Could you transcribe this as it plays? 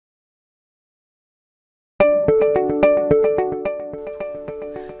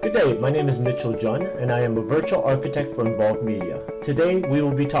Hey, my name is Mitchell Jun, and I am a virtual architect for Involved Media. Today, we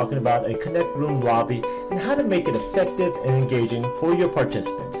will be talking about a Connect Room lobby and how to make it effective and engaging for your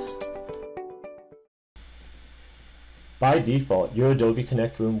participants. By default, your Adobe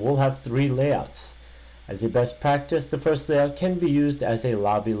Connect Room will have three layouts. As a best practice, the first layout can be used as a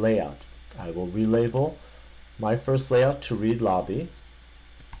lobby layout. I will relabel my first layout to read lobby.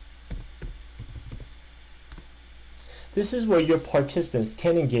 This is where your participants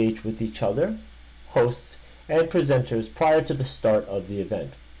can engage with each other, hosts, and presenters prior to the start of the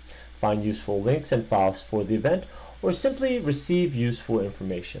event, find useful links and files for the event, or simply receive useful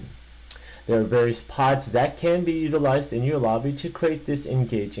information. There are various pods that can be utilized in your lobby to create this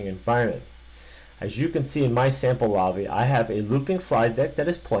engaging environment. As you can see in my sample lobby, I have a looping slide deck that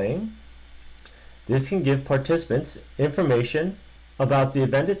is playing. This can give participants information about the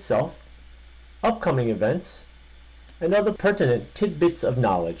event itself, upcoming events, and other pertinent tidbits of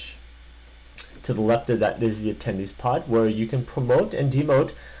knowledge. To the left of that is the attendees pod, where you can promote and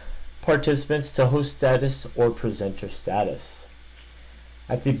demote participants to host status or presenter status.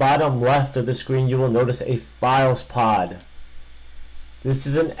 At the bottom left of the screen, you will notice a files pod. This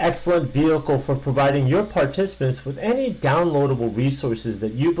is an excellent vehicle for providing your participants with any downloadable resources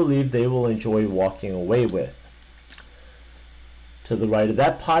that you believe they will enjoy walking away with. To the right of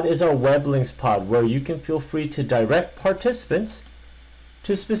that pod is our web links pod, where you can feel free to direct participants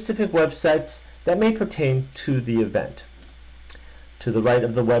to specific websites that may pertain to the event. To the right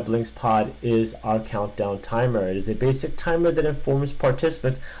of the web links pod is our countdown timer. It is a basic timer that informs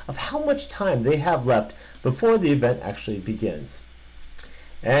participants of how much time they have left before the event actually begins.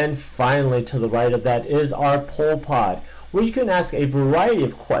 And finally, to the right of that is our poll pod, where you can ask a variety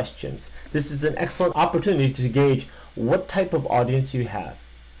of questions. This is an excellent opportunity to gauge what type of audience you have.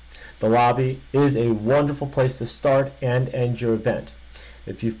 The lobby is a wonderful place to start and end your event.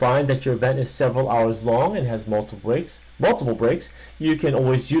 If you find that your event is several hours long and has multiple breaks, you can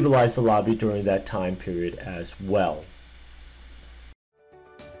always utilize the lobby during that time period as well.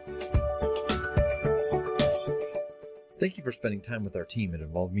 Thank you for spending time with our team at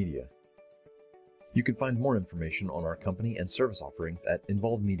Involved Media. You can find more information on our company and service offerings at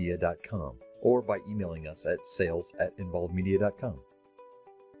involvedmedia.com or by emailing us at sales@involvedmedia.com.